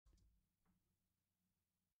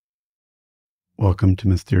Welcome to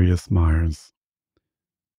Mysterious Mars.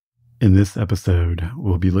 In this episode,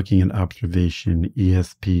 we'll be looking at observation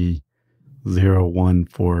ESP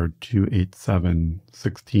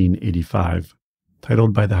 014287-1685,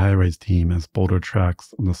 titled by the high-rise team as Boulder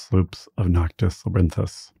Tracks on the Slopes of Noctis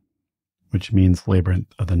Labyrinthus, which means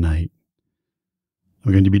Labyrinth of the Night.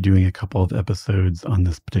 I'm going to be doing a couple of episodes on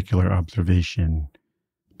this particular observation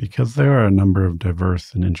because there are a number of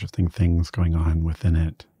diverse and interesting things going on within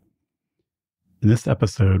it. In this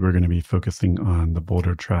episode, we're going to be focusing on the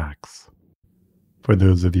Boulder tracks. For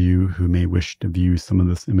those of you who may wish to view some of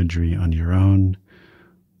this imagery on your own,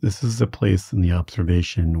 this is the place in the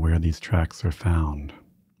observation where these tracks are found.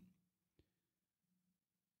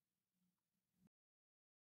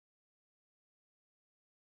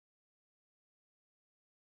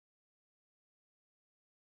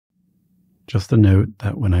 Just a note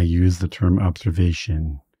that when I use the term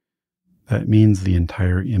observation, that means the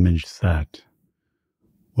entire image set.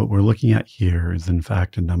 What we're looking at here is in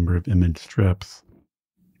fact a number of image strips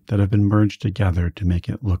that have been merged together to make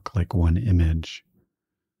it look like one image.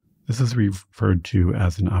 This is referred to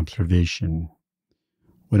as an observation.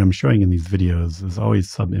 What I'm showing in these videos is always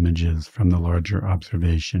sub-images from the larger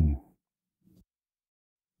observation.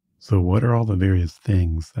 So what are all the various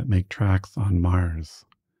things that make tracks on Mars?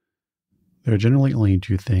 There are generally only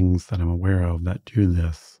two things that I'm aware of that do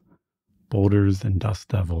this: boulders and dust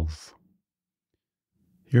devils.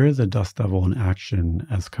 Here is a dust devil in action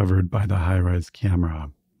as covered by the high-rise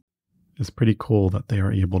camera. It's pretty cool that they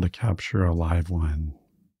are able to capture a live one.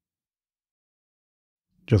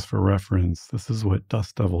 Just for reference, this is what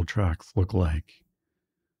dust devil tracks look like.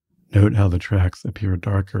 Note how the tracks appear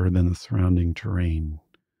darker than the surrounding terrain.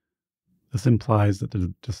 This implies that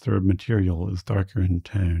the disturbed material is darker in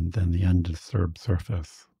tone than the undisturbed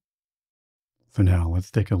surface. So now let's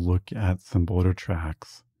take a look at some boulder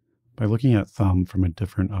tracks by looking at some from a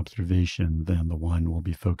different observation than the one we'll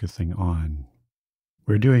be focusing on.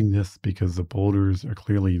 We're doing this because the boulders are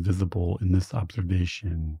clearly visible in this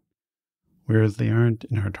observation, whereas they aren't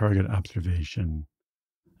in our target observation,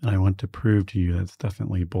 and I want to prove to you that it's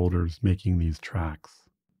definitely boulders making these tracks.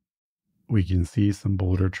 We can see some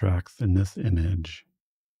boulder tracks in this image.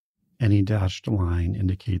 Any dashed line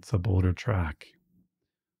indicates a boulder track.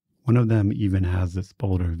 One of them even has its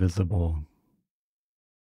boulder visible.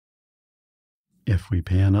 If we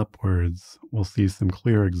pan upwards, we'll see some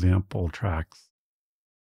clear example tracks.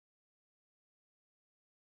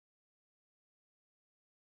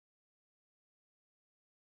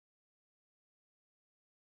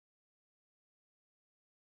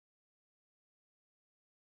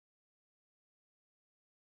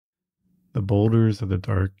 The boulders are the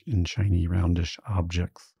dark and shiny roundish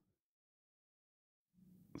objects.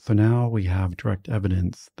 So now we have direct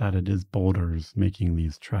evidence that it is boulders making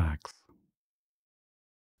these tracks.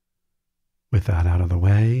 With that out of the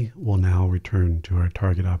way, we'll now return to our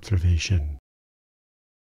target observation.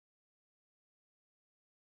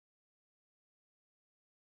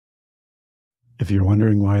 If you're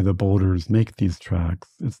wondering why the boulders make these tracks,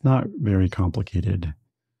 it's not very complicated.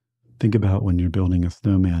 Think about when you're building a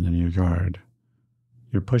snowman in your yard.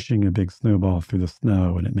 You're pushing a big snowball through the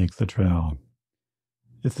snow and it makes a trail.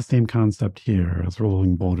 It's the same concept here, as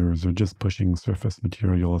rolling boulders are just pushing surface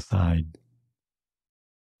material aside.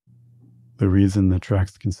 The reason the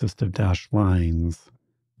tracks consist of dashed lines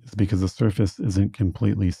is because the surface isn't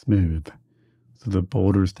completely smooth, so the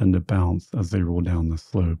boulders tend to bounce as they roll down the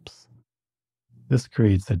slopes. This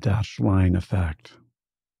creates a dashed line effect.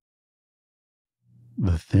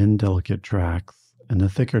 The thin, delicate tracks and the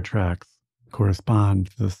thicker tracks correspond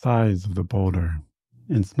to the size of the boulder,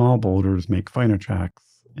 and small boulders make finer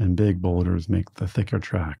tracks, and big boulders make the thicker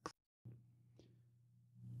tracks.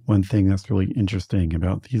 One thing that's really interesting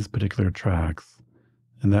about these particular tracks,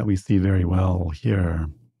 and that we see very well here,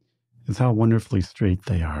 is how wonderfully straight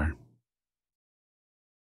they are.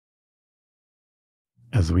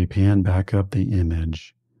 As we pan back up the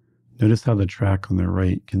image, notice how the track on the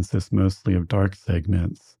right consists mostly of dark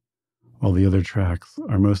segments, while the other tracks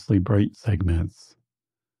are mostly bright segments.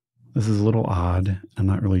 This is a little odd. I'm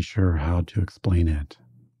not really sure how to explain it.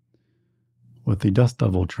 With the dust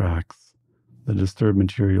devil tracks, the disturbed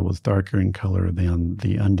material is darker in color than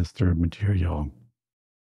the undisturbed material.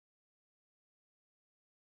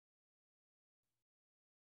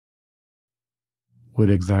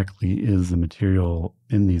 What exactly is the material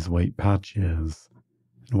in these white patches,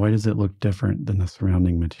 and why does it look different than the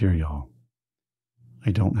surrounding material?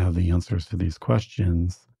 I don't have the answers to these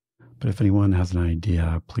questions, but if anyone has an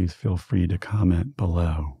idea, please feel free to comment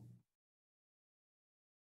below.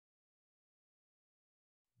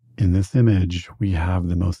 In this image, we have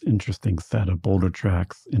the most interesting set of boulder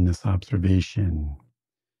tracks in this observation.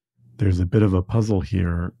 There's a bit of a puzzle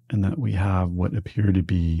here in that we have what appear to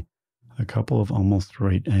be a couple of almost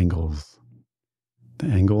right angles. The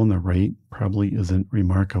angle on the right probably isn't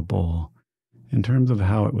remarkable in terms of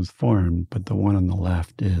how it was formed, but the one on the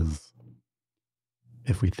left is.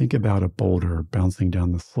 If we think about a boulder bouncing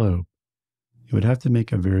down the slope, it would have to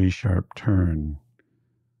make a very sharp turn.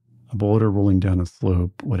 A boulder rolling down a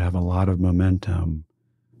slope would have a lot of momentum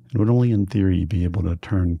and would only in theory be able to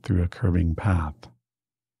turn through a curving path.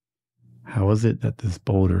 How is it that this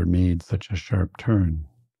boulder made such a sharp turn?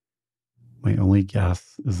 My only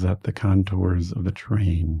guess is that the contours of the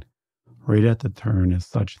terrain right at the turn is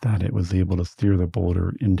such that it was able to steer the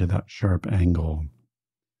boulder into that sharp angle.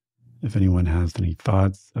 If anyone has any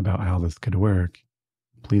thoughts about how this could work,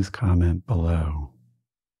 please comment below.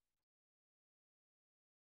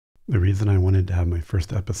 The reason I wanted to have my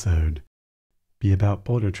first episode be about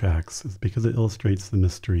boulder tracks is because it illustrates the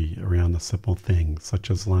mystery around a simple thing such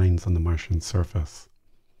as lines on the Martian surface.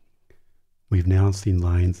 We've now seen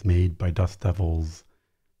lines made by dust devils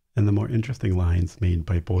and the more interesting lines made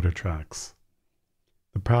by boulder tracks.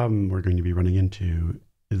 The problem we're going to be running into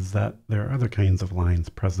is that there are other kinds of lines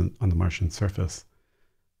present on the Martian surface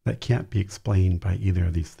that can't be explained by either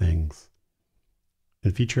of these things.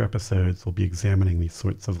 In future episodes, we'll be examining these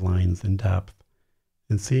sorts of lines in depth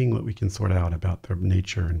and seeing what we can sort out about their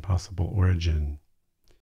nature and possible origin.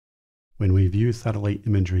 When we view satellite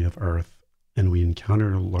imagery of Earth and we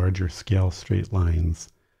encounter larger scale straight lines,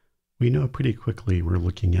 we know pretty quickly we're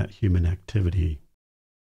looking at human activity.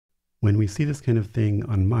 When we see this kind of thing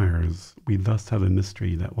on Mars, we thus have a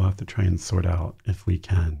mystery that we'll have to try and sort out if we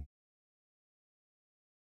can.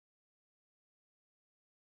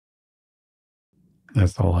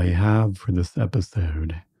 That's all I have for this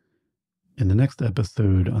episode. In the next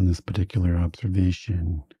episode on this particular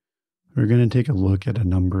observation, we're going to take a look at a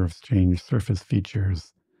number of strange surface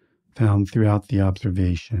features found throughout the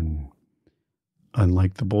observation.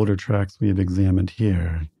 Unlike the boulder tracks we have examined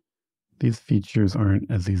here, these features aren't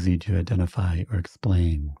as easy to identify or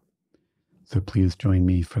explain. So please join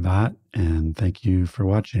me for that, and thank you for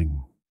watching.